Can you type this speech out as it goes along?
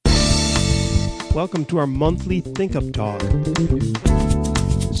Welcome to our monthly Thinkup Talk.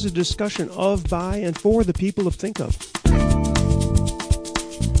 This is a discussion of, by, and for the people of Thinkup.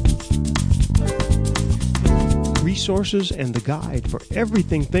 Resources and the guide for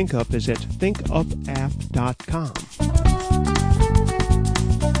everything Thinkup is at thinkupapp.com.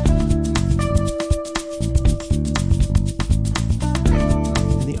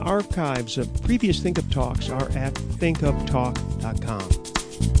 And the archives of previous Thinkup Talks are at thinkuptalk.com.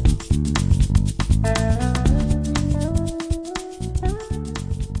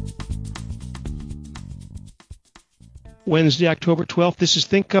 Wednesday, October 12th. This is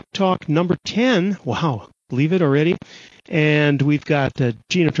Thinkup Talk number 10. Wow, believe it already. And we've got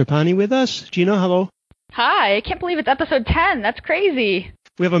Gina Trapani with us. Gina, hello. Hi, I can't believe it's episode 10. That's crazy.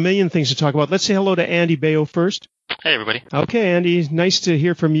 We have a million things to talk about. Let's say hello to Andy Bayo first. Hey, everybody. Okay, Andy, nice to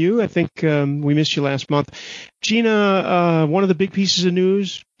hear from you. I think we missed you last month. Gina, one of the big pieces of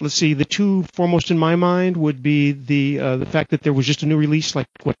news, let's see, the two foremost in my mind would be the fact that there was just a new release,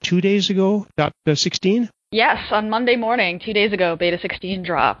 2 days ago, Beta 16? Yes, on Monday morning, 2 days ago, Beta 16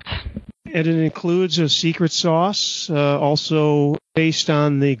 dropped. And it includes a secret sauce, also based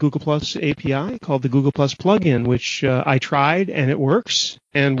on the Google Plus API called the Google Plus plugin, which I tried, and it works.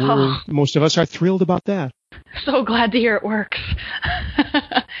 And most of us are thrilled about that. So glad to hear it works.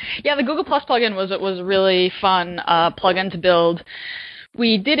 Yeah, the Google Plus plugin was a really fun plugin to build.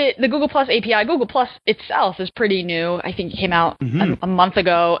 We did it, the Google Plus API, Google Plus itself is pretty new. I think it came out a month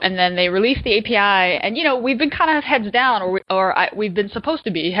ago, and then they released the API, and, we've been kind of heads down, we've been supposed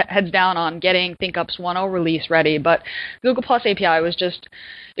to be heads down on getting Thinkup's 1.0 release ready, but Google Plus API was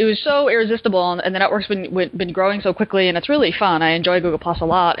it was so irresistible, and the network's been growing so quickly, and it's really fun. I enjoy Google Plus a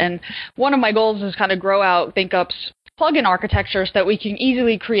lot, and one of my goals is kind of grow out Thinkup's plugin architecture so that we can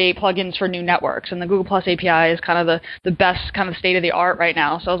easily create plugins for new networks. And the Google Plus API is kind of the best kind of state of the art right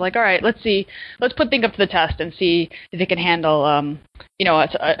now. So I was like, all right, let's put Thinkup to the test and see if it can handle, a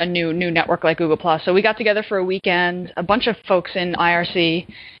new network like Google Plus. So we got together for a weekend, a bunch of folks in IRC,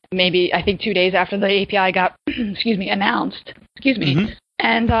 maybe I think 2 days after the API got, announced.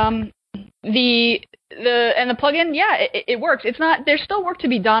 And the plugin, yeah, it works. There's still work to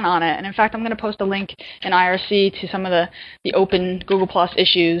be done on it. And in fact, I'm going to post a link in IRC to some of the open Google Plus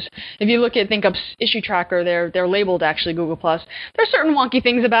issues. If you look at Thinkup's issue tracker, they're labeled actually Google Plus. There's certain wonky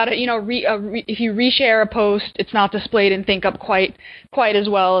things about it. If you reshare a post, it's not displayed in Thinkup quite as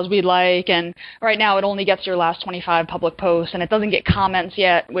well as we'd like. And right now, it only gets your last 25 public posts, and it doesn't get comments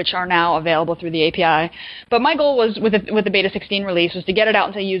yet, which are now available through the API. But my goal was with the Beta 16 release was to get it out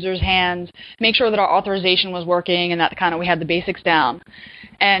into users' hands, make sure that our authorization was working, and that we had the basics down.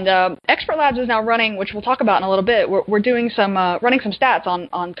 And Expert Labs is now running, which we'll talk about in a little bit. We're doing some running some stats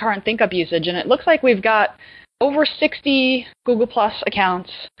on current Thinkup usage, and it looks like we've got over 60 Google Plus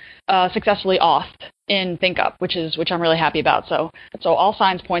accounts successfully authed in Thinkup, which I'm really happy about. So all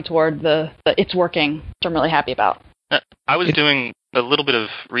signs point toward the it's working, which I'm really happy about. I was doing a little bit of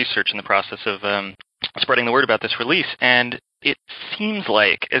research in the process of spreading the word about this release, and it seems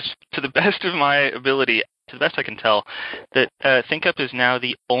like, as to the best of my ability, to the best I can tell, that Thinkup is now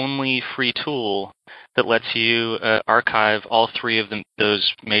the only free tool that lets you archive all three of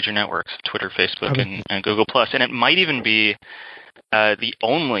those major networks, Twitter, Facebook, and Google+. And it might even be the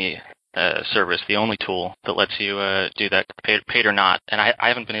only service, the only tool that lets you do that, paid or not. And I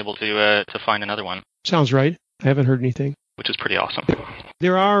haven't been able to find another one. Sounds right. I haven't heard anything. Which is pretty awesome.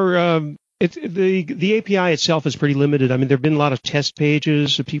 There are... the API itself is pretty limited. I mean, there have been a lot of test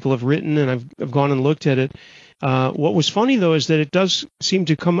pages that people have written, and I've gone and looked at it. What was funny, though, is that it does seem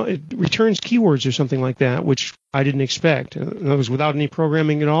to it returns keywords or something like that, which I didn't expect. In other words, without any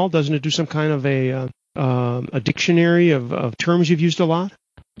programming at all, doesn't it do some kind of a dictionary of terms you've used a lot?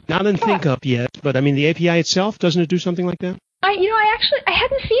 Not in Thinkup yet, but I mean, the API itself, doesn't it do something like that? I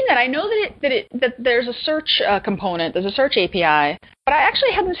hadn't seen that. I know that there's a search component. There's a search API, but I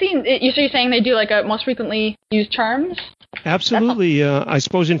actually hadn't seen it. So you're saying they do a most frequently used terms? Absolutely. I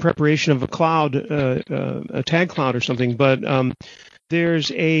suppose in preparation of a cloud, a tag cloud or something. But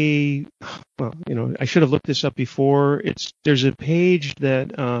there's I should have looked this up before. There's a page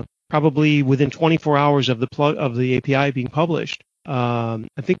that probably within 24 hours of the API being published. I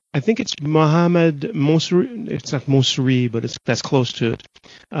think it's Mohammed Mosri. It's not Mosri, but that's close to it.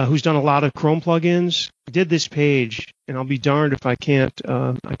 Who's done a lot of Chrome plugins? Did this page, and I'll be darned if I can't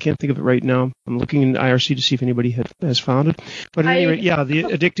think of it right now. I'm looking in IRC to see if anybody has found it. But at any rate, yeah, the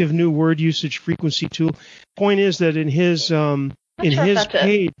addictive new word usage frequency tool. Point is that in his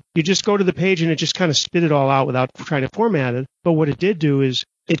page, you just go to the page and it just kind of spit it all out without trying to format it. But what it did do is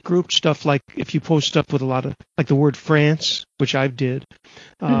it grouped stuff like if you post stuff with a lot of, like the word France, which I did,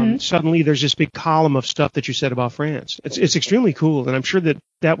 suddenly there's this big column of stuff that you said about France. It's extremely cool, and I'm sure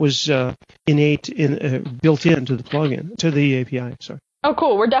that was built into the plugin, to the API. Sorry. Oh,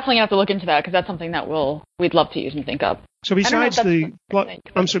 cool. We're definitely going to have to look into that because that's something that we'd love to use in Thinkup. So besides the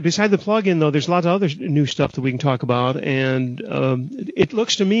plugin, though, there's lots of other new stuff that we can talk about, and it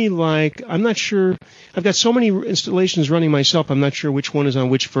looks to me like, I'm not sure, I've got so many installations running myself, I'm not sure which one is on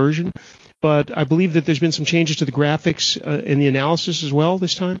which version, but I believe that there's been some changes to the graphics in the analysis as well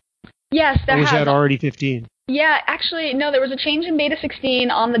this time? Yes, there has. Or was that already 15? Yeah, actually, no, there was a change in Beta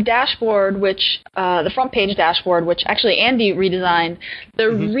 16 on the dashboard, the front page dashboard, which actually Andy redesigned. The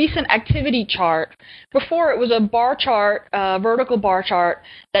recent activity chart, before it was a bar chart, vertical bar chart,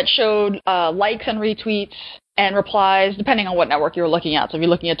 that showed likes and retweets and replies, depending on what network you were looking at. So if you're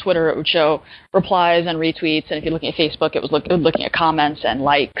looking at Twitter, it would show replies and retweets, and if you're looking at Facebook, it was looking at comments and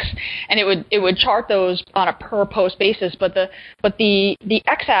likes, and it would chart those on a per post basis. But the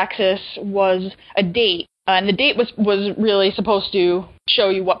x-axis was a date. And the date was really supposed to show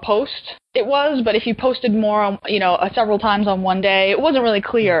you what post it was, but if you posted more, several times on one day, it wasn't really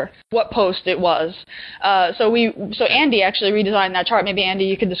clear what post it was. So Andy actually redesigned that chart. Maybe Andy,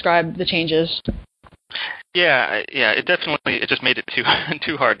 you could describe the changes. Yeah. It just made it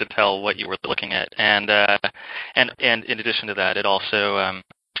too hard to tell what you were looking at, and in addition to that, it also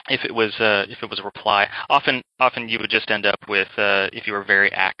if it was a reply, often you would just end up with if you were a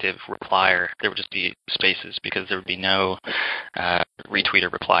very active replier, there would just be spaces because there would be no retweet or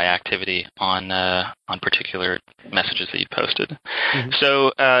reply activity on particular messages that you posted.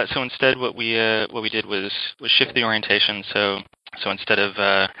 So instead, what we did was shift the orientation. So instead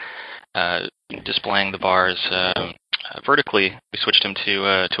of displaying the bars vertically, we switched them to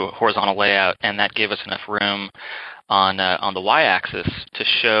a horizontal layout, and that gave us enough room on the y-axis to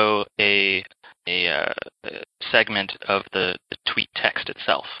show a segment of the tweet text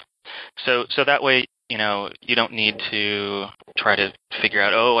itself. So that way, you don't need to try to figure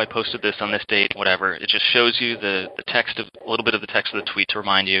out, I posted this on this date, whatever. It just shows you the text of a little bit of the text of the tweet to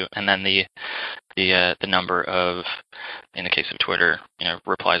remind you, and then the number of, in the case of Twitter,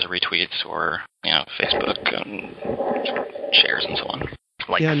 replies or retweets, or Facebook shares and so on.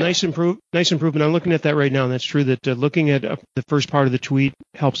 Nice improvement. I'm looking at that right now, and that's true that looking at the first part of the tweet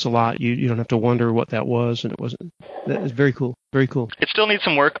helps a lot. You don't have to wonder what that was, and it wasn't. That is very cool. Very cool. It still needs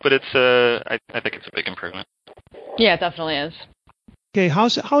some work, but it's I think it's a big improvement. Yeah, it definitely is. Okay,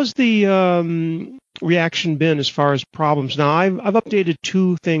 how's the reaction been as far as problems? Now, I've updated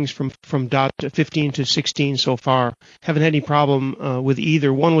two things from .15 to 16 so far. Haven't had any problem with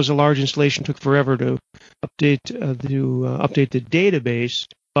either. One was a large installation, took forever to update the database,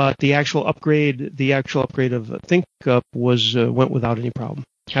 but the actual upgrade of Thinkup went without any problem.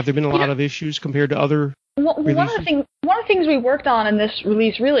 Have there been a lot of issues compared to other releases? One of the things we worked on in this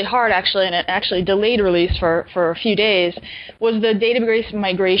release really hard, actually, and it actually delayed release for a few days, was the database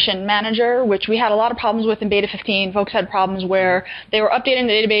migration manager, which we had a lot of problems with in Beta 15. Folks had problems where they were updating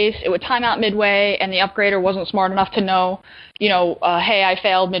the database, it would time out midway, and the upgrader wasn't smart enough to know, hey, I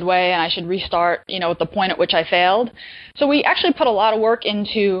failed midway and I should restart, at the point at which I failed. So we actually put a lot of work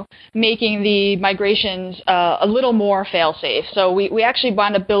into making the migrations a little more fail-safe. So we actually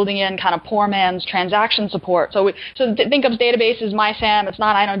wound up building in kind of poor man's transaction support. So Thinkup's database is MySAM. It's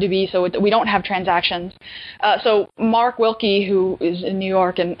not InnoDB, so we don't have transactions. So Mark Wilkie, who is in New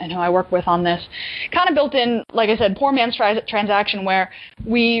York and who I work with on this, kind of built in, like I said, poor man's transaction, where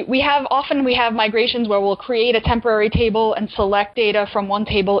we have migrations where we'll create a temporary table and select data from one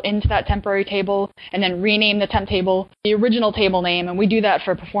table into that temporary table, and then rename the temp table the original table name, and we do that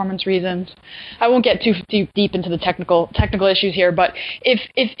for performance reasons. I won't get too deep into the technical issues here, but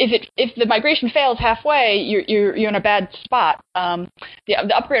if the migration fails halfway, you're in a bad spot. The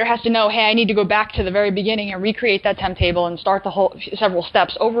upgrader has to know, hey, I need to go back to the very beginning and recreate that temp table and start the whole several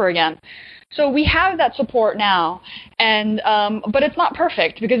steps over again. So we have that support now, and but it's not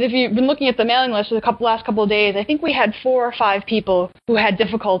perfect, because if you've been looking at the mailing list for the last couple of days, I think we had 4 or 5 people who had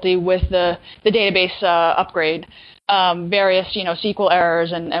difficulty with the database upgrade, various SQL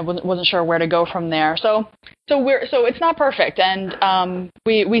errors, and wasn't sure where to go from there. So it's not perfect, and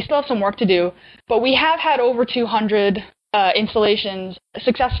we still have some work to do, but we have had over 200 installations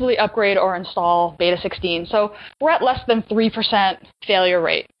successfully upgrade or install Beta 16. So we're at less than 3% failure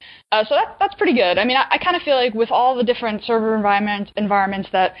rate. So that's pretty good. I mean, I kind of feel like with all the different server environments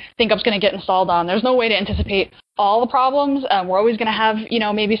that Thinkup's going to get installed on, there's no way to anticipate all the problems. We're always going to have,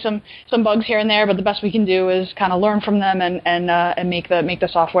 maybe some bugs here and there, but the best we can do is kind of learn from them and make the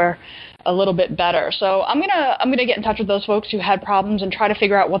software a little bit better. So I'm gonna get in touch with those folks who had problems and try to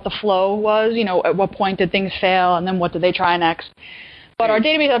figure out what the flow was. At what point did things fail, and then what did they try next? But our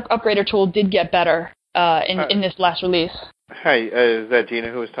database upgrader tool did get better in this last release. Hi, is that Gina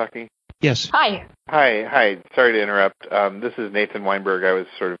who was talking? Yes. Hi. Hi. Sorry to interrupt. This is Nathan Weinberg. I was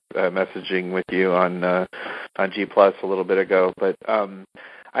sort of messaging with you on G Plus a little bit ago, but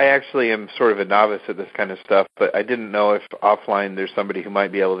I actually am sort of a novice at this kind of stuff, but I didn't know if offline there's somebody who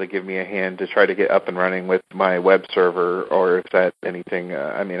might be able to give me a hand to try to get up and running with my web server, or if that's anything.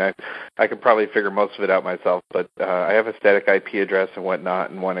 I could probably figure most of it out myself, but I have a static IP address and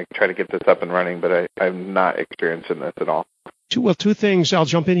whatnot and want to try to get this up and running, but I'm not experienced in this at all. Two things. I'll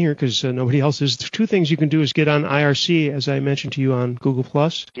jump in here because nobody else is. Two things you can do is get on IRC, as I mentioned to you on Google+.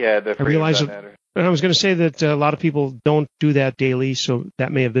 Yeah, the I realize and I was going to say that a lot of people don't do that daily, so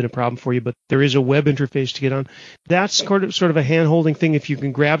that may have been a problem for you, but there is a web interface to get on. That's sort of a hand-holding thing. If you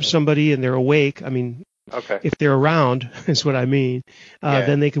can grab somebody and they're awake, okay. If they're around, is what I mean,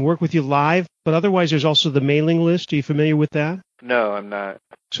 then they can work with you live. But otherwise, there's also the mailing list. Are you familiar with that? No, I'm not.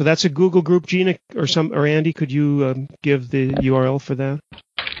 So that's a Google group. Gina or Andy, could you give the URL for that?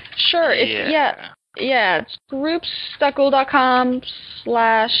 Sure. It's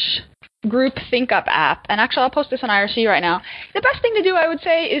groups.google.com/group Thinkup app. And actually, I'll post this on IRC right now. The best thing to do, I would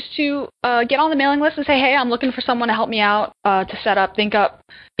say, is to get on the mailing list and say, hey, I'm looking for someone to help me out to set up Thinkup.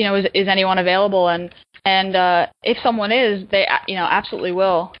 Is anyone available? And if someone is, they absolutely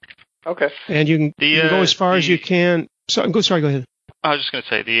will. Okay. And you can go as far as you can. Sorry, go ahead. I was just going to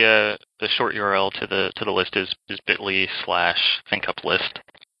say the short URL to the list is bit.ly/Thinkup list.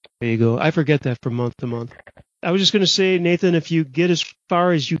 There you go. I forget that from month to month. I was just going to say, Nathan, if you get as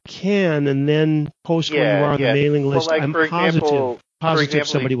far as you can and then post where you are on the mailing list, well, I'm positive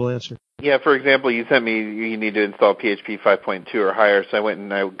somebody will answer. Yeah, for example, you sent me you need to install PHP 5.2 or higher, so I went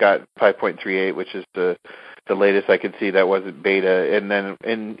and I got 5.38, which is the latest I could see that wasn't beta. And then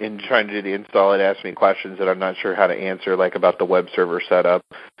in trying to do the install, it asked me questions that I'm not sure how to answer, like about the web server setup,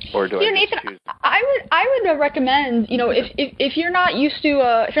 or do I Nathan, choose? I would recommend, if you're not used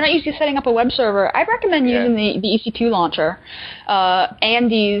to setting up a web server, I'd recommend using the EC2 launcher,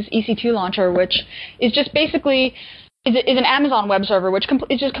 Andy's EC2 launcher, which is just basically is an Amazon web server, which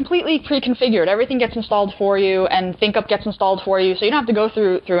is just completely pre-configured. Everything gets installed for you, and Thinkup gets installed for you, so you don't have to go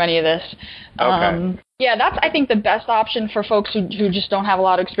through any of this. Okay. That's, I think, the best option for folks who just don't have a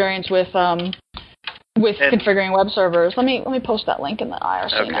lot of experience with configuring web servers. Let me post that link in the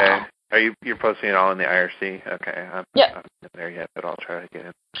IRC now. You're posting it all in the IRC? Okay. I'm not there yet, but I'll try to get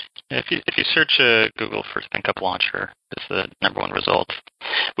in. If you search Google for Thinkup Launcher, it's the number one result.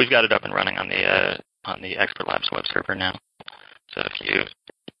 We've got it up and running on the Expert Labs web server now. So if you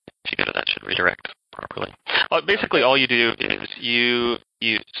go to that, should redirect properly. Basically, all you do is you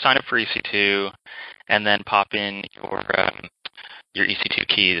sign up for EC2 and then pop in your EC2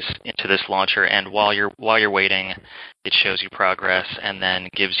 keys into this launcher, and while you're waiting, it shows you progress and then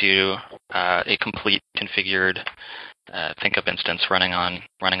gives you a complete configured Thinkup instance running on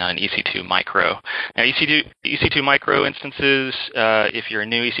an EC2 micro. Now, EC2 micro instances, if you're a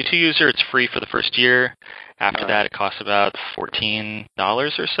new EC2 user, it's free for the first year. After that, it costs about $14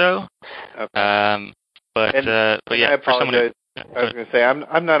 or so. Okay. But yeah, for someone I was going to say,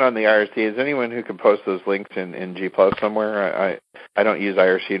 I'm not on the IRC. Is anyone who can post those links in G Plus somewhere? I don't use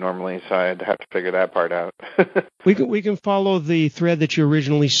IRC normally, so I'd have to figure that part out. We can follow the thread that you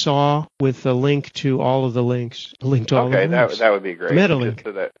originally saw with a link to all of the links. A link to all of the links. That would be great. Meta link.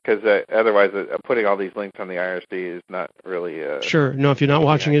 Because otherwise, putting all these links on the IRC is not really. Sure. No, if you're not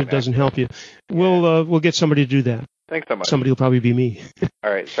watching it doesn't help you. We'll get somebody to do that. Thanks so much. Somebody will probably be me. All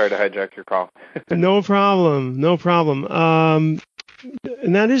right. Sorry to hijack your call. No problem.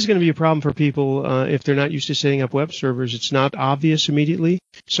 And that is going to be a problem for people if they're not used to setting up web servers. It's not obvious immediately.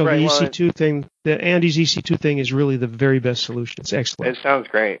 So the EC2 thing, the Andy's EC2 thing is really the very best solution. It's excellent. It sounds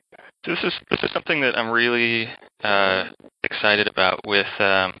great. This is something that I'm really excited about with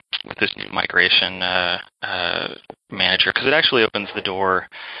this new migration manager, because it actually opens the door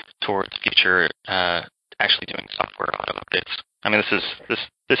towards future actually doing software auto updates. I mean,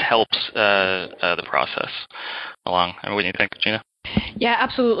 this helps the process along. I mean, what do you think, Gina? Yeah,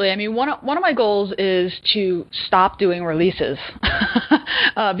 absolutely. I mean, one of my goals is to stop doing releases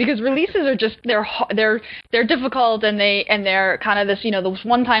because releases are just they're difficult and they're kind of this this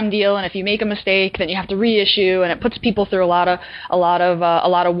one-time deal, and if you make a mistake, then you have to reissue, and it puts people through a lot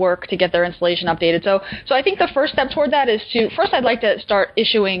of work to get their installation updated. So I think the first step toward that is first I'd like to start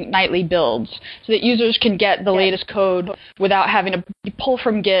issuing nightly builds so that users can get the latest code without having to pull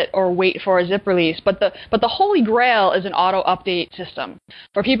from Git or wait for a zip release. But the holy grail is an auto update system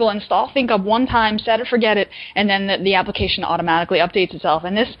where people install Thinkup one time, set it, forget it, and then the application automatically updates itself.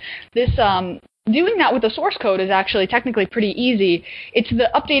 And this doing that with the source code is actually technically pretty easy. It's the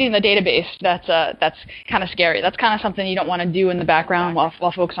updating the database that's kind of scary. That's kind of something you don't want to do in the background while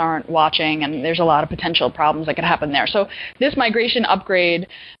folks aren't watching, and there's a lot of potential problems that could happen there. So this migration upgrade,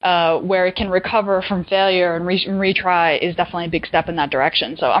 where it can recover from failure and retry, is definitely a big step in that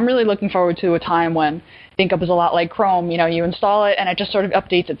direction. So I'm really looking forward to a time when Thinkup is a lot like Chrome. You install it and it just sort of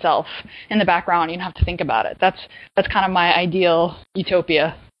updates itself in the background. You don't have to think about it. That's kind of my ideal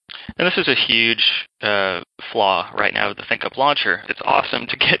utopia. And this is a huge flaw right now with the Thinkup launcher. It's awesome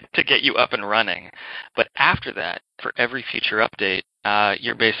to get you up and running, but after that, for every future update,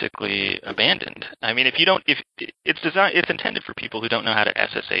 you're basically abandoned. I mean, if it's intended for people who don't know how to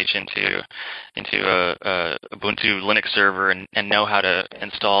SSH into a Ubuntu Linux server and know how to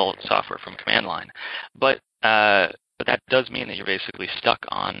install software from command line, but that does mean that you're basically stuck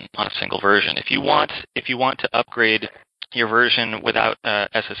on a single version. If you want to upgrade your version without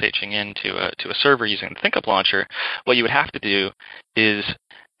SSHing into a server using the Thinkup launcher, what you would have to do is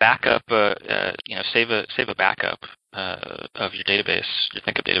back up, save a backup of your database, your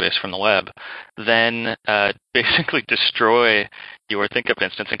Thinkup database from the web, then basically destroy your Thinkup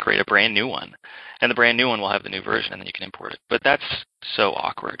instance and create a brand new one. And the brand new one will have the new version, and then you can import it. But that's so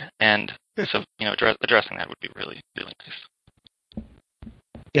awkward, and so addressing that would be really, really nice.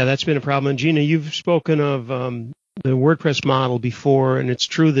 Yeah, that's been a problem. And Gina, you've spoken of the WordPress model before, and it's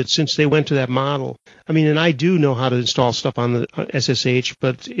true that since they went to that model, I mean, and I do know how to install stuff on the SSH,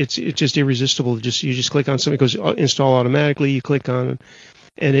 but it's just irresistible. You just click on something, it goes install automatically. You click on it,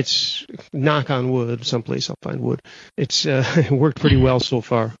 and it's, knock on wood, someplace I'll find wood. It's it worked pretty well so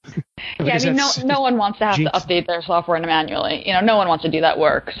far. Yeah, I mean, no one wants to have to update their software manually. No one wants to do that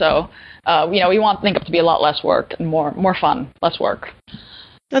work. So, we want Thinkup to be a lot less work and more fun, less work.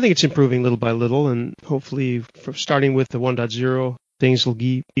 I think it's improving little by little, and hopefully, starting with the 1.0, things will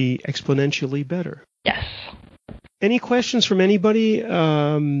be exponentially better. Yes. Any questions from anybody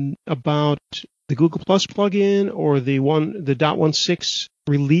about the Google Plus plugin or the 0.16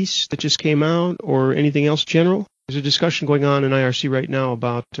 release that just came out, or anything else general? There's a discussion going on in IRC right now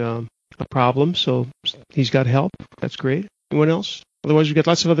about a problem, so he's got help. That's great. Anyone else? Otherwise, we've got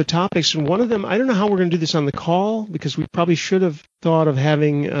lots of other topics, and one of them, I don't know how we're going to do this on the call, because we probably should have thought of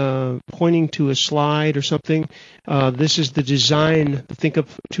having pointing to a slide or something. This is the design, the Thinkup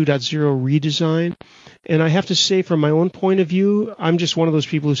 2.0 redesign, and I have to say, from my own point of view, I'm just one of those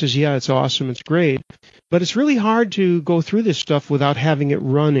people who says, yeah, it's awesome, it's great, but it's really hard to go through this stuff without having it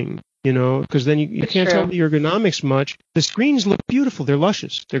running, because then you can't tell the ergonomics much. The screens look beautiful, they're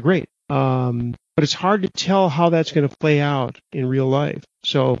luscious, they're great. But it's hard to tell how that's going to play out in real life.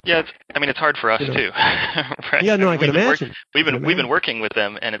 So yeah, it's hard for us too. Right? Yeah, no, I can imagine. We've been working with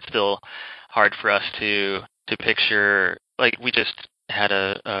them, and it's still hard for us to picture. Like, we just had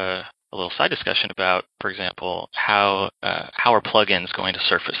a little side discussion about, for example, how are plugins going to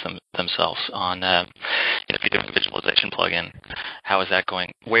surface themselves on if you're doing a visualization plugin,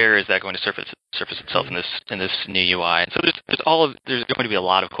 where is that going to surface itself in this new UI? And so there's going to be a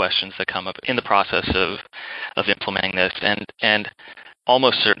lot of questions that come up in the process of implementing this, and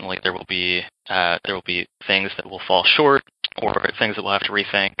almost certainly there will be things that will fall short or things that we'll have to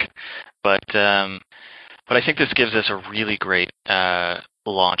rethink, but I think this gives us a really great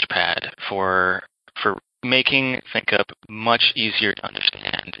launch pad for making Thinkup much easier to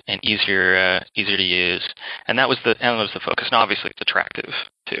understand and easier to use, and that was the focus. And obviously, it's attractive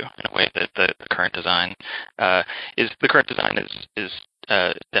too, in a way that the current design is. The current design is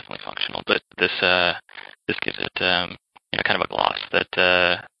definitely functional, but this gives it kind of a gloss that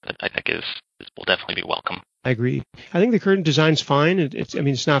I think will definitely be welcome. I agree. I think the current design's fine.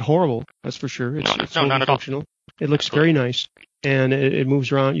 It's not horrible. That's for sure. It's not at functional. All. It looks very nice, and it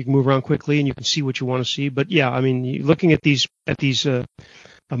moves around. You can move around quickly, and you can see what you want to see. But yeah, I mean, looking at these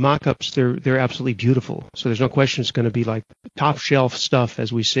mock-ups, they're absolutely beautiful. So there's no question it's going to be like top shelf stuff,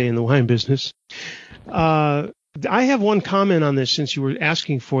 as we say in the wine business. I have one comment on this, since you were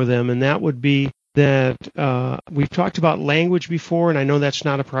asking for them, and that would be that we've talked about language before, and I know that's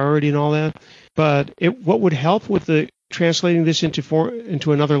not a priority and all that, but what would help with the translating this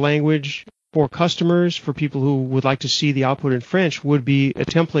into another language for customers, for people who would like to see the output in French, would be a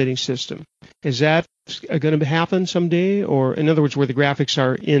templating system. Is that going to happen someday? Or, in other words, where the graphics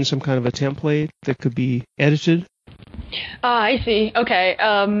are in some kind of a template that could be edited? I see. Okay.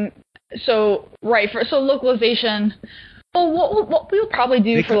 So localization. Well, what we'll probably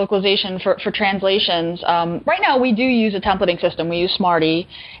do for localization for translations, right now we do use a templating system. We use Smarty,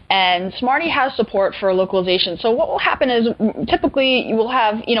 and Smarty has support for localization. So what will happen is typically we'll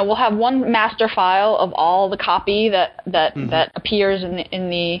have one master file of all the copy that appears in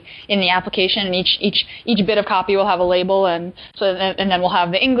the application, and each bit of copy will have a label, and then we'll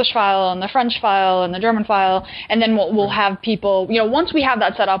have the English file and the French file and the German file, and then we'll have people, once we have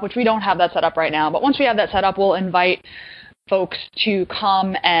that set up, which we don't have that set up right now, but once we have that set up, we'll invite folks to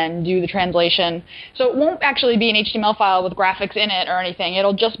come and do the translation. So it won't actually be an HTML file with graphics in it or anything.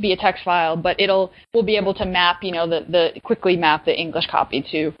 It'll just be a text file, but we'll be able to map, quickly map the English copy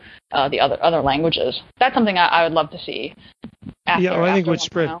to the other languages. That's something I would love to see. I think it would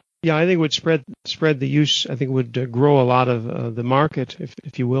spread. Yeah, I think it would spread the use. I think it would grow a lot of the market,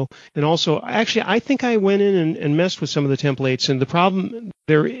 if you will. And also, actually, I think I went in and messed with some of the templates, and the problem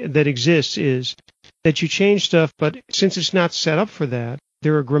that exists is that you change stuff, but since it's not set up for that,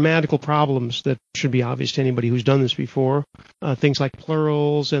 there are grammatical problems that should be obvious to anybody who's done this before, things like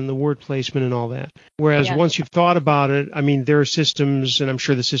plurals and the word placement and all that. Whereas once you've thought about it, I mean, there are systems, and I'm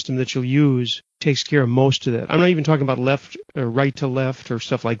sure the system that you'll use takes care of most of that. I'm not even talking about left or right to left or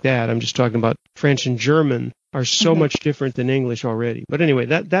stuff like that. I'm just talking about French and German are so much different than English already. But anyway,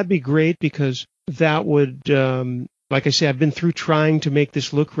 that'd be great, because that would... like I say, I've been through trying to make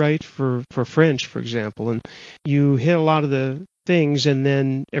this look right for French, for example, and you hit a lot of the things, and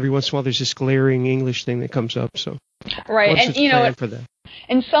then every once in a while there's this glaring English thing that comes up. So, right, and for that.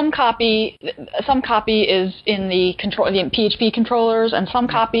 And some copy is in the PHP controllers, and some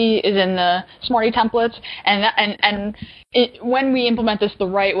copy is in the Smarty templates. When we implement this the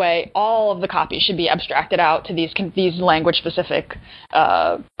right way, all of the copy should be abstracted out to these language-specific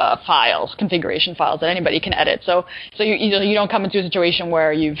files, configuration files that anybody can edit. So you don't come into a situation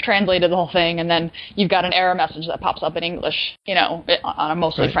where you've translated the whole thing and then you've got an error message that pops up in English, on a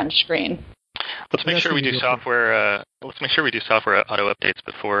mostly French screen. Let's make sure we do software. Let's make sure we do software auto updates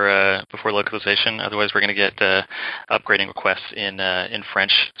before localization. Otherwise, we're going to get upgrading requests in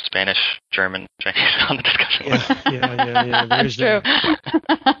French, Spanish, German, Chinese on the discussion list. Yeah. That's true.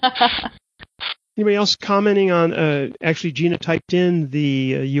 Anybody else commenting on? Actually, Gina typed in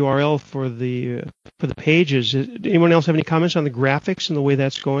the URL for the pages. Anyone else have any comments on the graphics and the way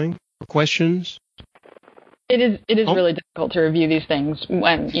that's going? Or questions? It is really difficult to review these things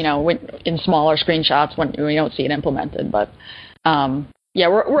when in smaller screenshots when we don't see it implemented. But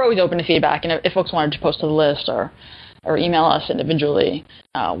we're always open to feedback, and if folks wanted to post to the list or email us individually,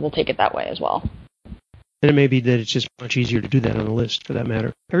 we'll take it that way as well. And it may be that it's just much easier to do that on a list, for that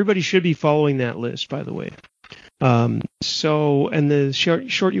matter. Everybody should be following that list, by the way. And the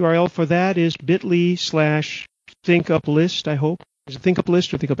short URL for that is bit.ly/Thinkup list, I hope. Is it Thinkup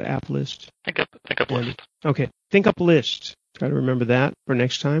list or Thinkup app list? Thinkup list. Okay, Thinkup list. Try to remember that for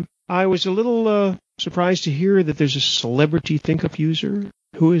next time. I was a little surprised to hear that there's a celebrity Thinkup user.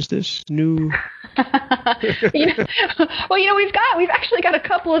 Who is this new? We've actually got a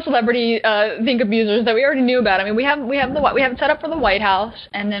couple of celebrity Thinkup users that we already knew about. I mean, we have it set up for the White House,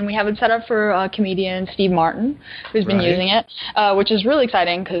 and then we have it set up for comedian Steve Martin, who's been using it, which is really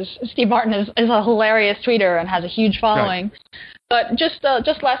exciting because Steve Martin is a hilarious tweeter and has a huge following. Right. But just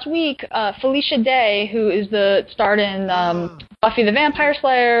last week, Felicia Day, who starred in Buffy the Vampire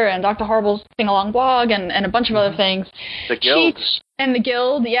Slayer and Dr. Horrible's Sing-Along blog and a bunch of other things. The Guild. And the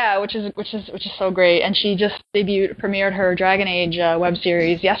Guild, which is so great. And she just premiered her Dragon Age web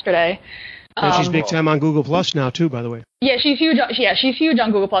series yesterday. And she's big time on Google Plus now too, by the way. Yeah, she's huge. She's huge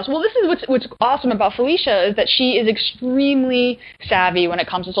on Google Plus. Well, this is what's awesome about Felicia is that she is extremely savvy when it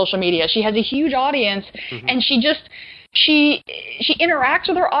comes to social media. She has a huge audience, and she interacts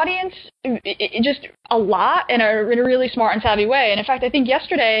with her audience just a lot in a really smart and savvy way. And in fact, I think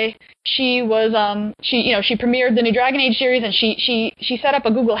yesterday she was she premiered the new Dragon Age series, and she set up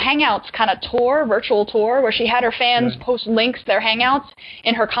a Google Hangouts kind of virtual tour, where she had her fans post links to their Hangouts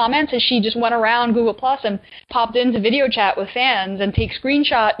in her comments, and she just went around Google Plus and popped into video chat with fans and take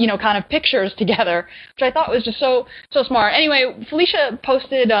screenshot kind of pictures together, which I thought was just so smart. Anyway, Felicia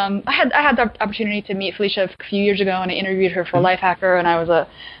posted. I had the opportunity to meet Felicia a few years ago, and I interviewed her for Lifehacker, and I was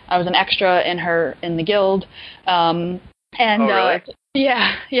an extra in the Guild. And really?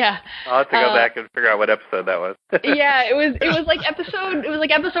 Yeah. I'll have to go back and figure out what episode that was. Yeah, it was like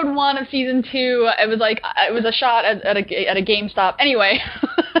episode 1 of season 2. It was a shot at a GameStop. Anyway,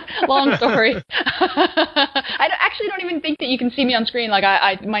 long story. I actually don't even think that you can see me on screen.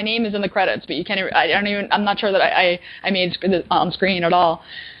 Like my name is in the credits, but you can't. I'm not sure that I made it on screen at all.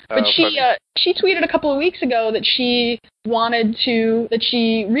 But she tweeted a couple of weeks ago that she realized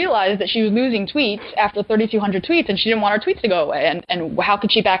that she was losing tweets after 3,200 tweets, and she didn't want her tweets to go away, and how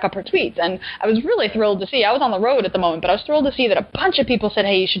could she back up her tweets? And I was really thrilled to see. I was on the road at the moment, but I was thrilled to see that a bunch of people said,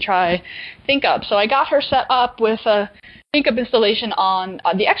 hey, you should try Thinkup. So I got her set up with a Thinkup installation on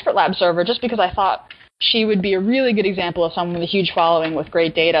the Expert Lab server, just because I thought she would be a really good example of someone with a huge following with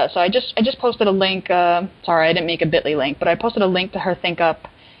great data. So I just posted a link. Sorry, I didn't make a bit.ly link, but I posted a link to her Thinkup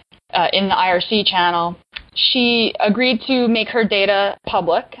in the IRC channel. She agreed to make her data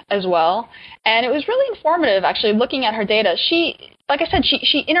public as well, and it was really informative, actually, looking at her data. Like I said,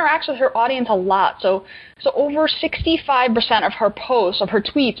 she interacts with her audience a lot. So over 65% of her posts, of her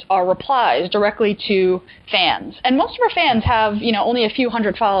tweets, are replies directly to fans. And most of her fans have, only a few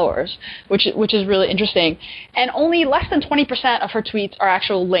hundred followers, which is really interesting. And only less than 20% of her tweets are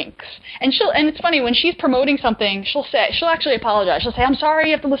actual links. And it's funny, when she's promoting something, she'll actually apologize. She'll say, I'm sorry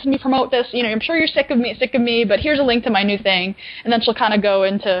you have to listen to me promote this. I'm sure you're sick of me, but here's a link to my new thing. And then she'll kind of go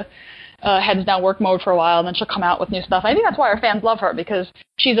into heads down work mode for a while, and then she'll come out with new stuff. I think that's why our fans love her, because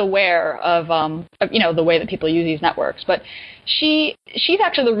she's aware of the way that people use these networks. But she's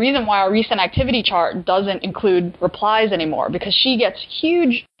actually the reason why our recent activity chart doesn't include replies anymore, because she gets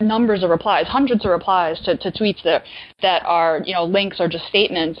huge numbers of replies, hundreds of replies to tweets that are links or just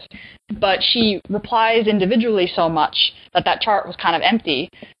statements. But she replies individually so much that chart was kind of empty.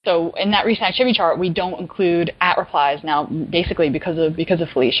 So in that recent activity chart, we don't include @replies now, basically because of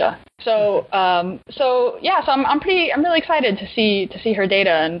Felicia. So I'm really excited to see her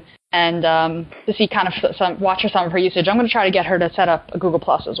data and to see kind of watch some of her usage. I'm going to try to get her to set up a Google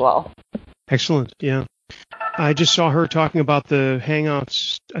Plus as well. Excellent. Yeah. I just saw her talking about the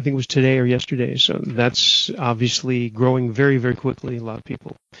Hangouts, I think it was today or yesterday, so that's obviously growing very, very quickly. A lot of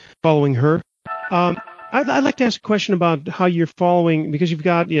people following her. I'd like to ask a question about how you're following, because you've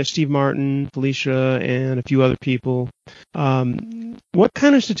got Steve Martin, Felicia, and a few other people. What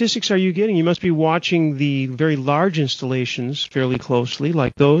kind of statistics are you getting? You must be watching the very large installations fairly closely,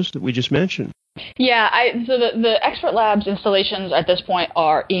 like those that we just mentioned. Yeah, so the Expert Labs installations at this point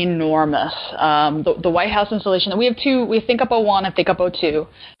are enormous. The White House installation, we have Thinkup 01 and Thinkup 02.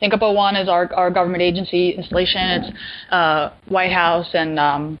 Thinkup 01 is our government agency installation. It's White House and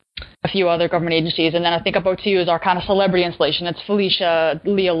a few other government agencies. And then I Thinkup 02 is our kind of celebrity installation. It's Felicia,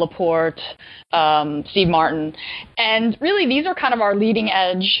 Leo Laporte, Steve Martin. And really, these are kind of our leading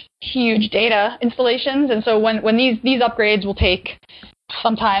edge, huge data installations. And so when these upgrades will take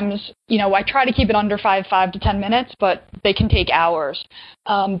sometimes, I try to keep it under 5 to 10 minutes, but they can take hours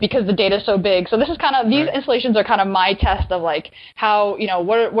because the data is so big. So this is kind of, these installations are kind of my test of like how,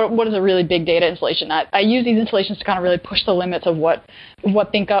 what is a really big data installation. I use these installations to kind of really push the limits of what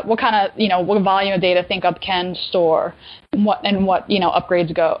Thinkup, what kind of, what volume of data Thinkup can store and what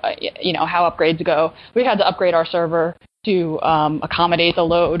upgrades go, how upgrades go. We had to upgrade our server to accommodate the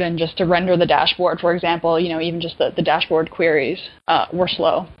load and just to render the dashboard, for example, even just the dashboard queries were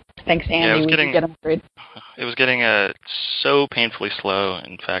slow. Thanks, Andy. Yeah, it was getting so painfully slow,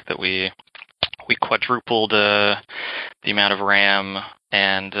 in fact, that we quadrupled the amount of RAM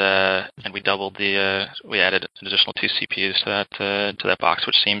and we doubled we added an additional 2 CPUs to that box,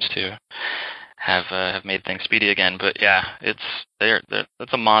 which seems to have made things speedy again. But yeah,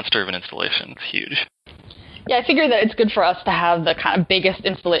 that's a monster of an installation. It's huge. Yeah, I figure that it's good for us to have the kind of biggest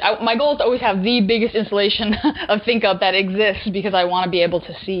installation. My goal is to always have the biggest installation of Thinkup that exists, because I want to be able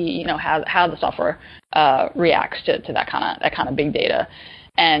to see, how the software reacts to that kind of big data.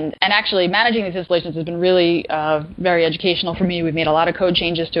 And actually, managing these installations has been really very educational for me. We've made a lot of code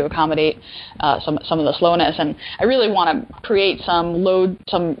changes to accommodate some of the slowness, and I really want to create some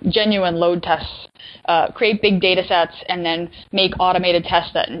genuine load tests, create big data sets, and then make automated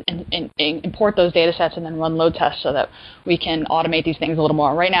tests that and import those data sets and then run load tests so that we can automate these things a little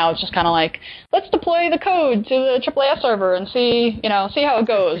more. Right now, it's just kind of like, let's deploy the code to the AAAS server and see how it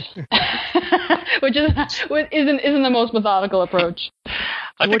goes, which isn't the most methodical approach.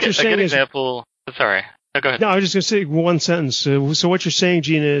 I think a good example. Sorry. Go ahead. No, I was just going to say one sentence. So what you're saying,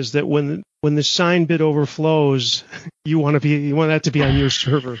 Gina, is that when the sign bit overflows, you want that to be on your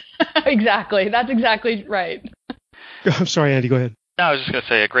server. Exactly. That's exactly right. I'm sorry, Andy. Go ahead. No, I was just going to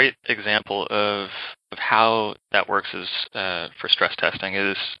say a great example of how that works is for stress testing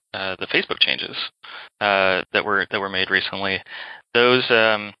is the Facebook changes that were made recently. Those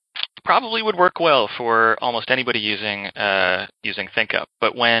probably would work well for almost anybody using Thinkup.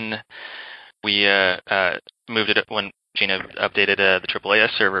 But when we moved it, when Gina updated the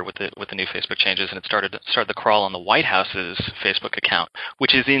AAAS server with the new Facebook changes, and it started the crawl on the White House's Facebook account,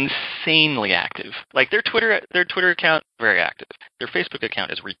 which is insanely active. Like their Twitter account, very active. Their Facebook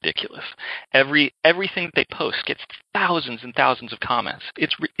account is ridiculous. Everything they post gets thousands and thousands of comments.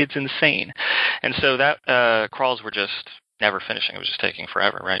 It's insane. And so that crawls were just never finishing. It was just taking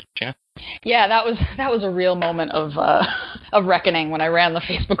forever, right, Gina? Yeah, that was a real moment of reckoning when I ran the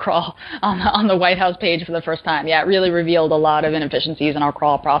Facebook crawl on the White House page for the first time. Yeah, it really revealed a lot of inefficiencies in our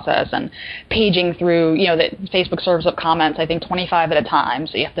crawl process and paging through. That Facebook serves up comments, I think 25 at a time,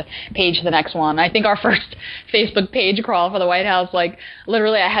 so you have to page to the next one. I think our first Facebook page crawl for the White House, like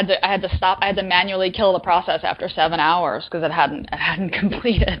literally, I had to stop. I had to manually kill the process after 7 hours because it hadn't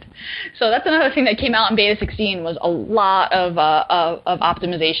completed. So that's another thing that came out in Beta 16 was a lot of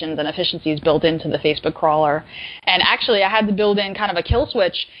optimizations and efficiencies built into the Facebook crawler. And actually, I had to build in kind of a kill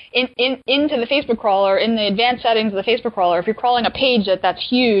switch into the Facebook crawler, in the advanced settings of the Facebook crawler. If you're crawling a page that's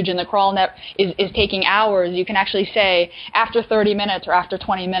huge and the crawl net is taking hours, you can actually say, after 30 minutes or after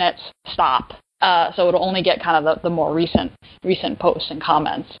 20 minutes, stop. So it'll only get kind of the more recent posts and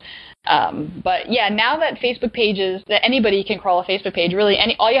comments. But yeah, now that Facebook pages, that anybody can crawl a Facebook page, really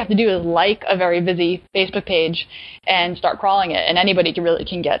all you have to do is like a very busy Facebook page and start crawling it, and anybody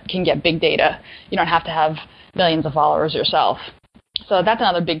can get big data. You don't have to have millions of followers yourself. So that's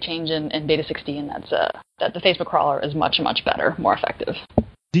another big change in Beta 16. That the Facebook crawler is much, much better, more effective.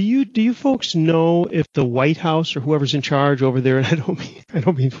 Do you folks know if the White House or whoever's in charge over there, and I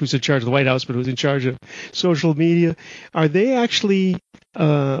don't mean who's in charge of the White House, but who's in charge of social media, are they actually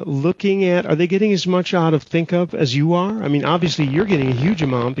are they getting as much out of Thinkup as you are? I mean, obviously you're getting a huge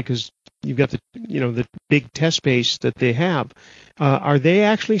amount because you've got the big test base that they have. Are they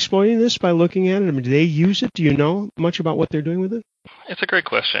actually exploiting this by looking at it? I mean, do they use it? Do you know much about what they're doing with it? It's a great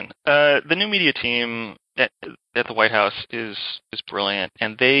question. The new media team at the White House is brilliant,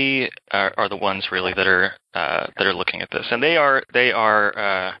 and they are the ones really that are looking at this, and they are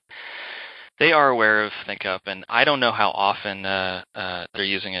aware of Thinkup, and I don't know how often they're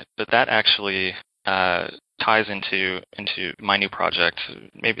using it, but that actually ties into my new project.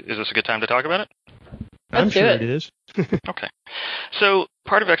 Maybe is this a good time to talk about it? I'm sure it is. Okay. So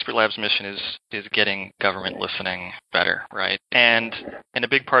part of Expert Lab's mission is getting government listening better, right? And a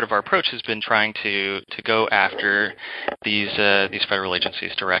big part of our approach has been trying to go after these federal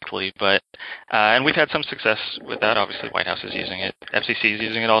agencies directly. But and we've had some success with that. Obviously, the White House is using it. FCC is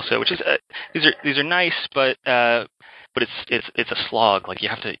using it also, which is these are nice, but it's a slog. Like you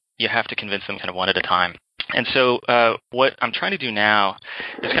have to convince them kind of one at a time. And so what I'm trying to do now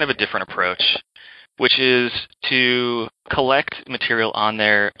is kind of a different approach, which is to collect material on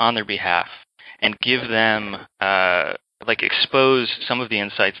their behalf and give them expose some of the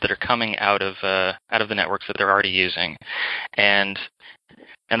insights that are coming out of the networks that they're already using, and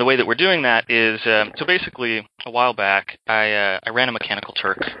the way that we're doing that is so basically a while back I ran a Mechanical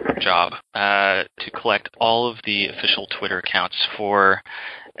Turk job to collect all of the official Twitter accounts for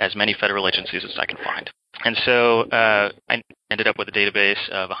as many federal agencies as I can find. And so I ended up with a database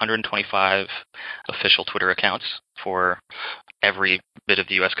of 125 official Twitter accounts for every bit of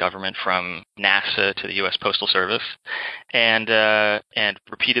the U.S. government, from NASA to the U.S. Postal Service, and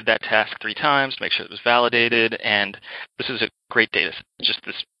repeated that task 3 times to make sure it was validated. And this is a great data, just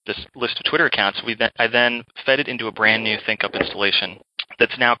this list of Twitter accounts. I then fed it into a brand new Thinkup installation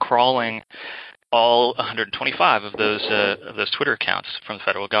that's now crawling all 125 of those Twitter accounts from the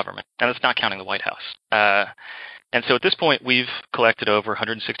federal government, and it's not counting the White House. And so at this point, we've collected over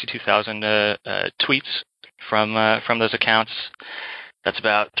 162,000 tweets from those accounts. That's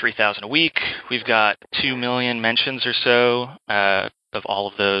about 3,000 a week. We've got 2 million mentions or so of all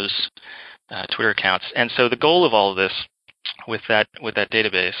of those Twitter accounts. And so the goal of all of this with that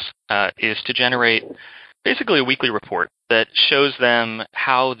database is to generate basically a weekly report that shows them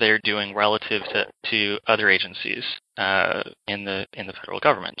how they're doing relative to other agencies in the federal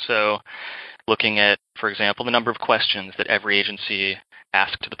government. So looking at, for example, the number of questions that every agency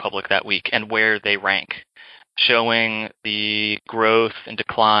asked to the public that week and where they rank, showing the growth and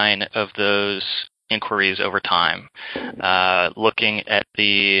decline of those inquiries over time, looking at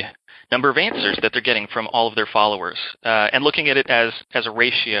the number of answers that they're getting from all of their followers, and looking at it as a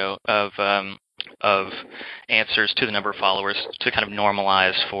ratio of answers to the number of followers to kind of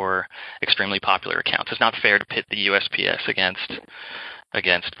normalize for extremely popular accounts. It's not fair to pit the USPS against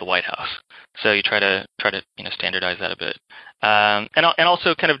against the White House. So you try to standardize that a bit, and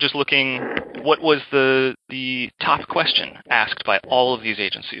also kind of just looking what was the top question asked by all of these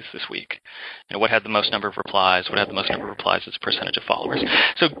agencies this week. What had the most number of replies? What had the most number of replies as a percentage of followers?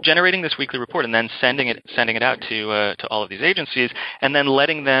 So generating this weekly report and then sending it out to all of these agencies, and then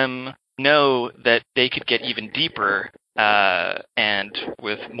letting them know that they could get even deeper and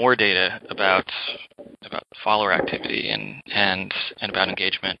with more data about follower activity and about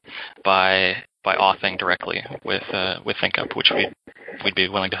engagement by authoring directly with Thinkup, which we'd be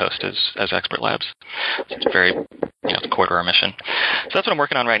willing to host as expert labs. So it's very it's core to our mission. So that's what I'm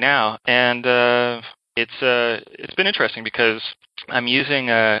working on right now, and it's been interesting because I'm using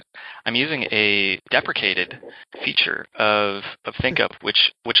a deprecated feature of Thinkup,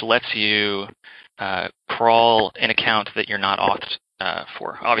 which lets you crawl an account that you're not authed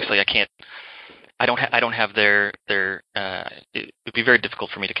for. Obviously, I don't have their. It would be very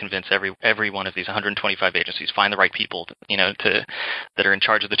difficult for me to convince every one of these 125 agencies find the right people, that are in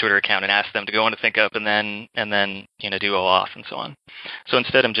charge of the Twitter account and ask them to go on to Thinkup and then do OAuth and so on. So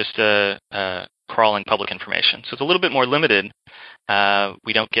instead, I'm just crawling public information. So it's a little bit more limited.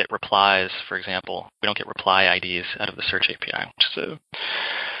 We don't get replies, for example. We don't get reply IDs out of the search API, which is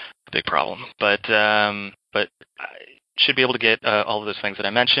a big problem. But I should be able to get all of those things that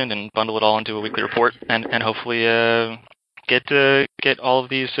I mentioned and bundle it all into a weekly report, and hopefully get all of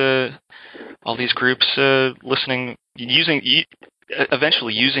these groups listening,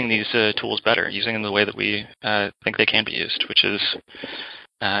 eventually using these tools better, using them the way that we think they can be used, which is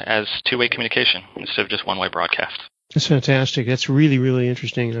as two-way communication instead of just one-way broadcast. That's fantastic. That's really, really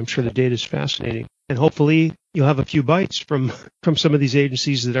interesting, and I'm sure the data is fascinating. And hopefully you'll have a few bites from some of these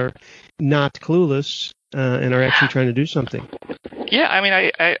agencies that are not clueless and are actually trying to do something. Yeah, I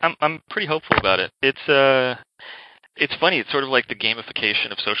mean, I'm pretty hopeful about it. It's funny. It's sort of like the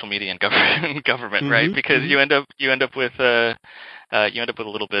gamification of social media and government, mm-hmm, right? Because you end up with a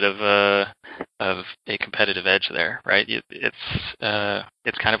little bit of a competitive edge there, right? It's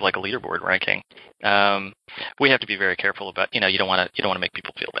kind of like a leaderboard ranking. We have to be very careful about, you don't want to make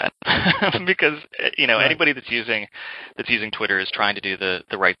people feel bad because anybody that's using Twitter is trying to do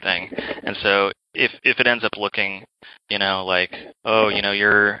the right thing, and so if it ends up looking like, oh,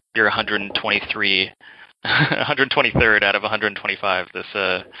 you're 123. 123rd out of 125 this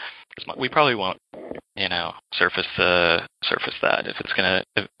month. We probably won't surface that if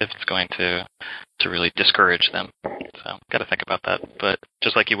it's going to really discourage them. So got to think about that. But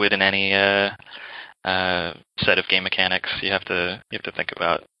just like you would in any set of game mechanics, you have to think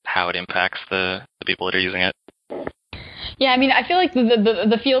about how it impacts the people that are using it. Yeah, I mean, I feel like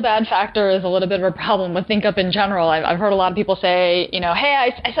the feel bad factor is a little bit of a problem with Thinkup in general. I've heard a lot of people say, hey,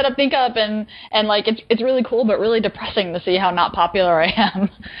 I set up Thinkup and like it's really cool, but really depressing to see how not popular I am.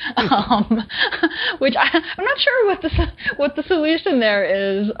 Which I'm not sure what the solution there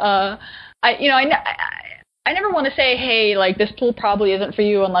is. I never want to say, hey, like this tool probably isn't for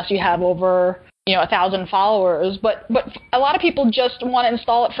you unless you have over 1,000 followers, but a lot of people just want to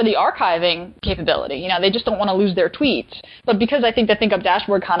install it for the archiving capability. They just don't want to lose their tweets. But because I think the Thinkup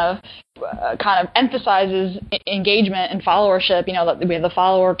dashboard kind of emphasizes engagement and followership, that we have the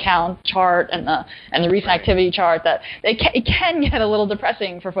follower count chart and the recent activity chart, that it can get a little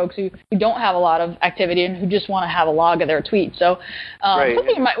depressing for folks who don't have a lot of activity and who just want to have a log of their tweets. So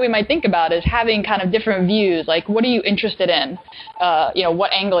something we might think about is having kind of different views, like what are you interested in?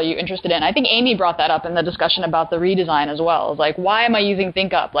 What angle are you interested in? I think Amy brought that up in the discussion about the redesign as well. It's like, why am I using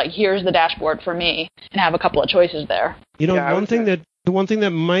Thinkup? Like, here's the dashboard for me, and have a couple of choices there. One thing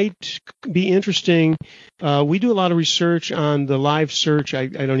that might be interesting, we do a lot of research on the live search. I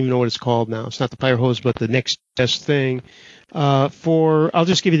don't even know what it's called now. It's not the fire hose, but the next best thing. I'll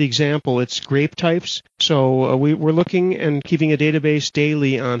just give you the example. It's grape types. So we're looking and keeping a database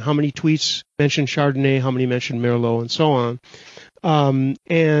daily on how many tweets mention Chardonnay, how many mention Merlot, and so on. And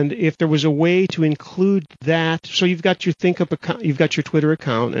if there was a way to include that, so you've got your Thinkup account, you've got your Twitter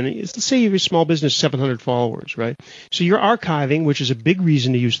account, and let's say you have a small business, 700 followers, right? So you're archiving, which is a big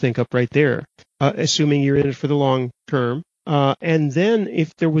reason to use Thinkup right there, assuming you're in it for the long term. And then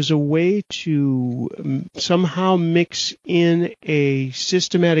if there was a way to somehow mix in a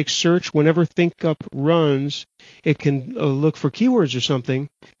systematic search whenever Thinkup runs, it can look for keywords or something.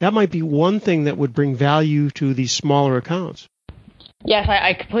 That might be one thing that would bring value to these smaller accounts. Yes,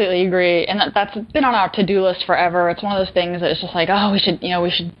 I completely agree, and that's been on our to-do list forever. It's one of those things that it's just like, oh, we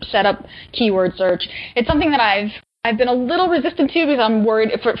should set up keyword search. It's something that I've I've been a little resistant to because I'm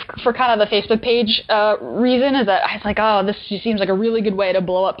worried for kind of the Facebook page reason is that I was like, oh, this seems like a really good way to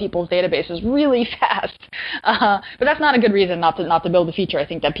blow up people's databases really fast. But that's not a good reason not to build a feature. I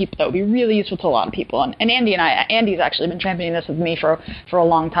think that would be really useful to a lot of people. And Andy's actually been championing this with me for a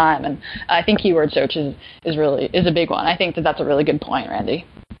long time. And I think keyword search is a big one. I think that's a really good point, Randy.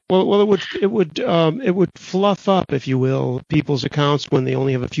 Well, it would fluff up, if you will, people's accounts when they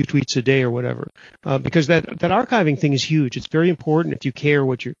only have a few tweets a day or whatever, because that archiving thing is huge. It's very important if you care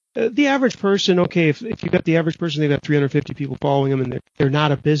what you're. The average person, okay, if you've got the average person, they've got 350 people following them, and they're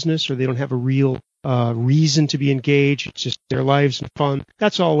not a business or they don't have a real reason to be engaged. It's just their lives and fun.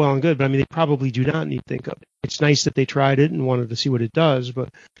 That's all well and good, but I mean, they probably do not need Thinkup. It's nice that they tried it and wanted to see what it does, but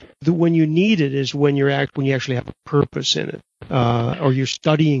when you need it is when you actually have a purpose in it, or you're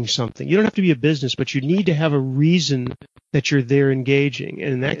studying something. You don't have to be a business, but you need to have a reason that you're there engaging.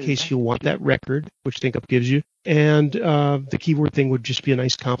 And in that case, you'll want that record, which Thinkup gives you. And the keyword thing would just be a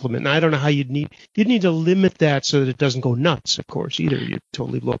nice compliment. And I don't know how you'd need to limit that so that it doesn't go nuts, of course, either. You'd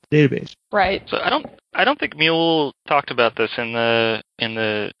totally blow up the database. Right. So I don't think Mule talked about this in the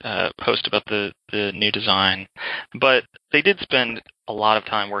post about the new design, but they did spend a lot of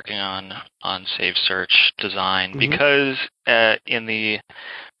time working on Save Search design because in the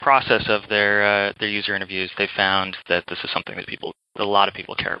process of their user interviews, they found that this is something that a lot of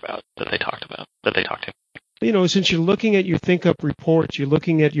people care about, that they talk to. You know, since you're looking at your Thinkup reports,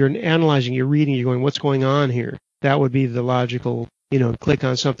 you're analyzing, you're reading, you're going, what's going on here? That would be the logical, click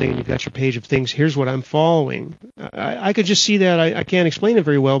on something and you've got your page of things. Here's what I'm following. I could just see that. I can't explain it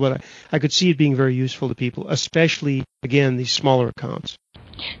very well, but I could see it being very useful to people, especially, again, these smaller accounts.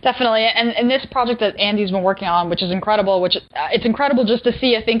 Definitely, and this project that Andy's been working on, which is incredible, it's incredible just to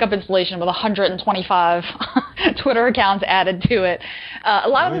see a Thinkup installation with 125 Twitter accounts added to it. A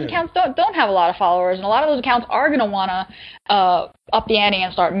lot of those accounts don't have a lot of followers, and a lot of those accounts are going to want to up the ante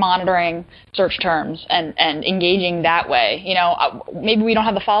and start monitoring search terms and engaging that way. Maybe we don't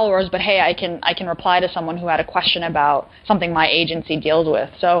have the followers, but hey, I can reply to someone who had a question about something my agency deals with.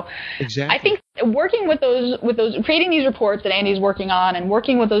 So exactly. I think working with those creating these reports that Andy's working on and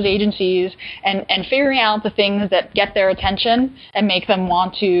working with those agencies and figuring out the things that get their attention and make them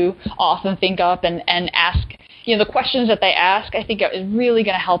want to often Thinkup and ask the questions that they ask, I think is really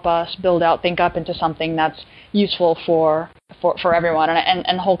going to help us build out Thinkup into something that's useful for everyone,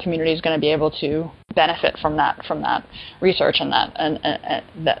 and the whole community is going to be able to benefit from that research and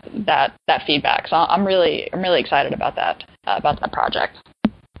that feedback. So I'm really excited about that project.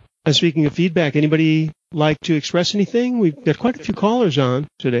 And speaking of feedback, anybody like to express anything? We've got quite a few callers on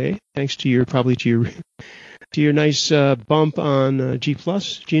today, thanks to your nice bump on G+,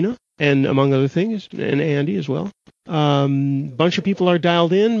 Gina, and among other things, and Andy as well. Bunch of people are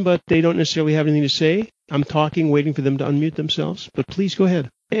dialed in, but they don't necessarily have anything to say. I'm talking, waiting for them to unmute themselves, but please go ahead.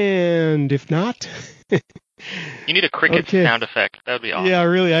 And if not... You need a cricket sound effect. That would be awesome. Yeah,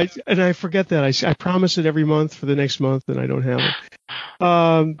 really. I forget that. I promise it every month for the next month, and I don't have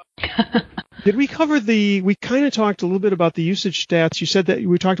it. Did we cover we kind of talked a little bit about the usage stats. You said that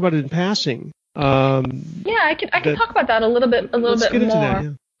we talked about it in passing. I can talk about that a little bit more. Let's get into that, yeah.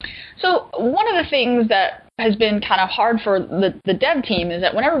 So one of the things that has been kind of hard for the dev team is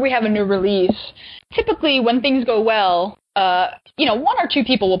that whenever we have a new release, typically when things go well, one or two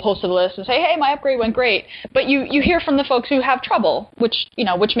people will post to the list and say, hey, my upgrade went great. But you hear from the folks who have trouble, which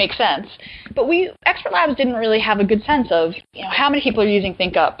makes sense. But Expert Labs didn't really have a good sense of, how many people are using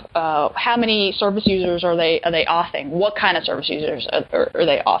Thinkup, how many service users are they authing, what kind of service users are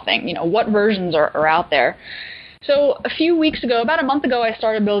they authing, what versions are out there. So a few weeks ago, about a month ago, I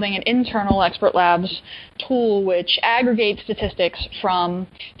started building an internal Expert Labs tool which aggregates statistics from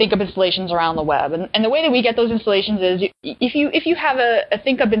Thinkup installations around the web. And the way that we get those installations is if you have a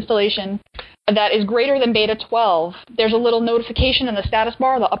Thinkup installation that is greater than beta 12, there's a little notification in the status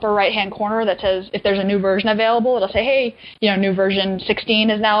bar, the upper right-hand corner, that says if there's a new version available. It'll say, hey, new version 16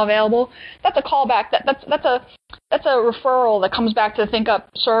 is now available. That's a callback. That's a referral that comes back to the Thinkup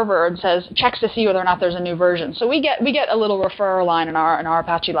server and says, checks to see whether or not there's a new version. So we get a little referral line in our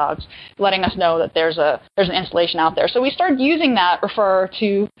Apache logs letting us know that there's an installation out there. So we started using that refer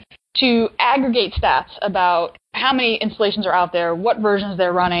to aggregate stats about how many installations are out there, what versions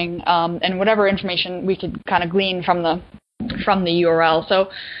they're running, and whatever information we could kind of glean from the URL.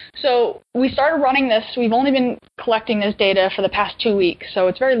 So we started running this. We've only been collecting this data for the past 2 weeks, so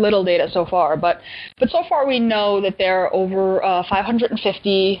it's very little data so far. But so far we know that there are over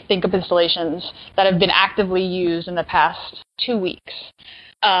 550 Thinkup installations that have been actively used in the past 2 weeks.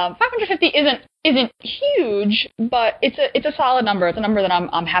 550 isn't huge, but it's a solid number. It's a number that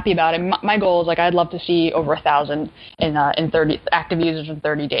I'm happy about. And my goal is, like, I'd love to see over 1,000 in 30 active users in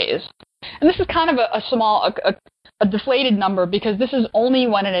 30 days. And this is kind of a deflated number, because this is only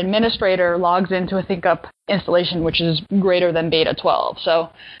when an administrator logs into a Thinkup installation, which is greater than beta 12. So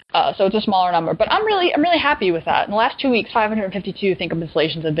it's a smaller number, but I'm really happy with that. In the last 2 weeks, 552 Thinkup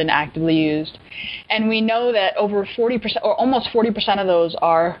installations have been actively used, and we know that over 40% or almost 40% of those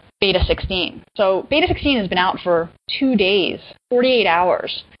are beta 16. So beta 16 has been out for 2 days, 48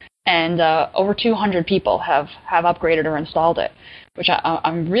 hours, and over 200 people have upgraded or installed it, which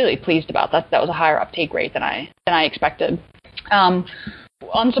I'm really pleased about. That was a higher uptake rate than I expected.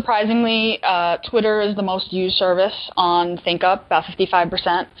 Unsurprisingly, Twitter is the most used service on Thinkup, about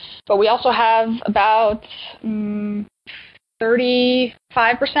 55%. But we also have about 35%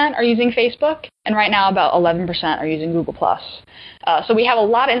 are using Facebook, and right now about 11% are using Google+. So we have a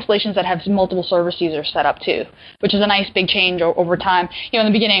lot of installations that have multiple service users set up too, which is a nice big change over time. In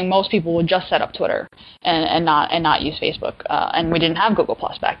the beginning, most people would just set up Twitter and not use Facebook, and we didn't have Google+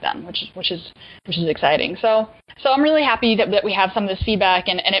 back then, which is exciting. So I'm really happy that we have some of this feedback,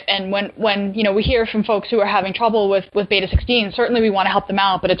 and when we hear from folks who are having trouble with beta 16, certainly we want to help them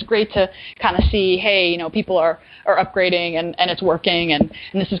out. But it's great to kind of see, hey, people are upgrading and it's working, and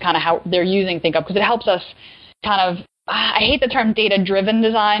this is kind of how they're using Thinkup, because it helps us kind of, I hate the term data-driven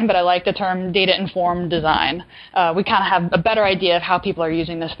design, but I like the term data-informed design. We kind of have a better idea of how people are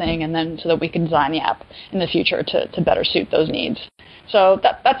using this thing, and then so that we can design the app in the future to better suit those needs. So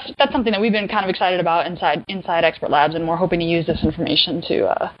that's something that we've been kind of excited about inside Expert Labs, and we're hoping to use this information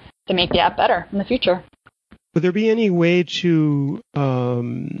to make the app better in the future. Would there be any way to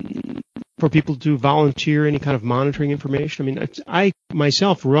for people to volunteer any kind of monitoring information? I mean, I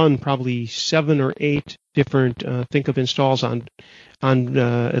myself run probably 7 or 8 different Thinkup installs on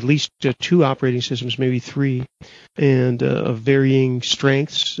at least 2 operating systems, maybe 3, and of varying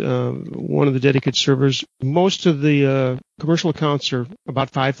strengths. One of the dedicated servers, most of the commercial accounts are about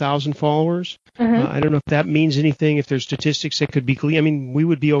 5,000 followers. Mm-hmm. I don't know if that means anything, if there's statistics that could be gleaned. I mean, we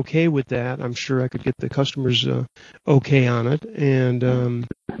would be okay with that. I'm sure I could get the customers okay on it. And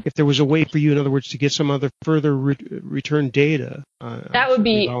if there was a way for you, in other words, to get some other further return data, that would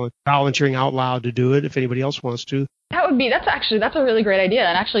be volunteering out loud to do it if anybody else wants to. That's a really great idea,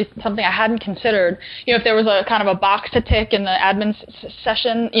 and actually something I hadn't considered. If there was a kind of a box to tick in the admin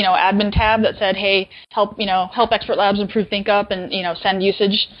session, admin tab that said, hey, help Expert Labs improve Thinkup, and send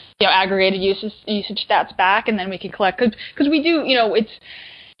usage, aggregated usage stats back, and then we can collect, because we do,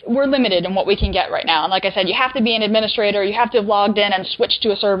 we're limited in what we can get right now. And like I said, you have to be an administrator, you have to have logged in and switch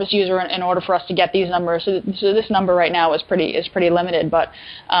to a service user in order for us to get these numbers. So this number right now is pretty limited. But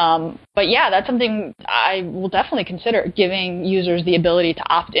yeah, that's something I will definitely consider, giving users the ability to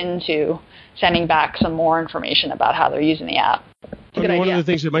opt into sending back some more information about how they're using the app. One of the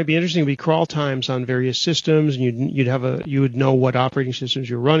things that might be interesting would be crawl times on various systems, and you would know what operating systems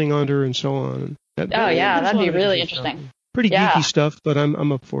you're running under and so on. That'd be really interesting. Pretty geeky stuff, but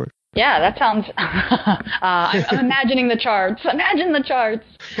I'm up for it. Yeah, that sounds. I'm imagining the charts. Imagine the charts.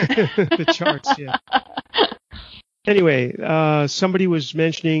 The charts, yeah. Anyway, somebody was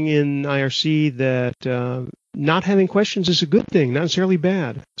mentioning in IRC that not having questions is a good thing, not necessarily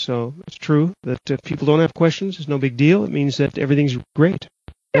bad. So it's true that if people don't have questions, it's no big deal. It means that everything's great.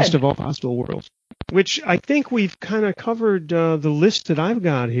 Best of all possible worlds. Which I think we've kind of covered the list that I've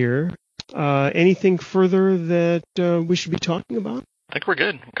got here. Anything further that we should be talking about? I think we're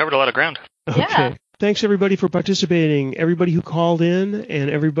good. We covered a lot of ground. Okay. Yeah. Thanks, everybody, for participating. Everybody who called in and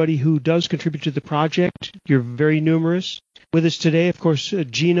everybody who does contribute to the project. You're very numerous. With us today, of course,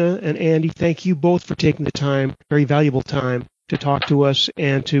 Gina and Andy, thank you both for taking the time, very valuable time, to talk to us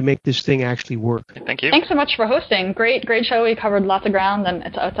and to make this thing actually work. Thank you. Thanks so much for hosting. Great show. We covered lots of ground, and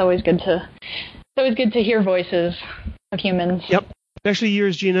it's always good to hear voices of humans. Yep. Especially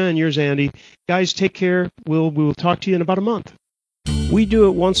yours, Gina, and yours, Andy. Guys, take care. We will talk to you in about a month. We do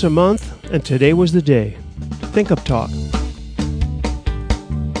it once a month, and today was the day. Thinkup Talk.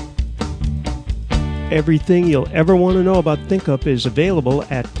 Everything you'll ever want to know about Thinkup is available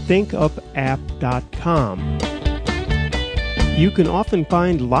at thinkupapp.com. You can often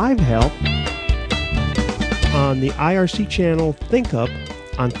find live help on the IRC channel Thinkup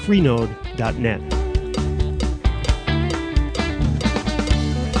on freenode.net.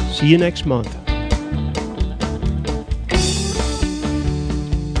 See you next month.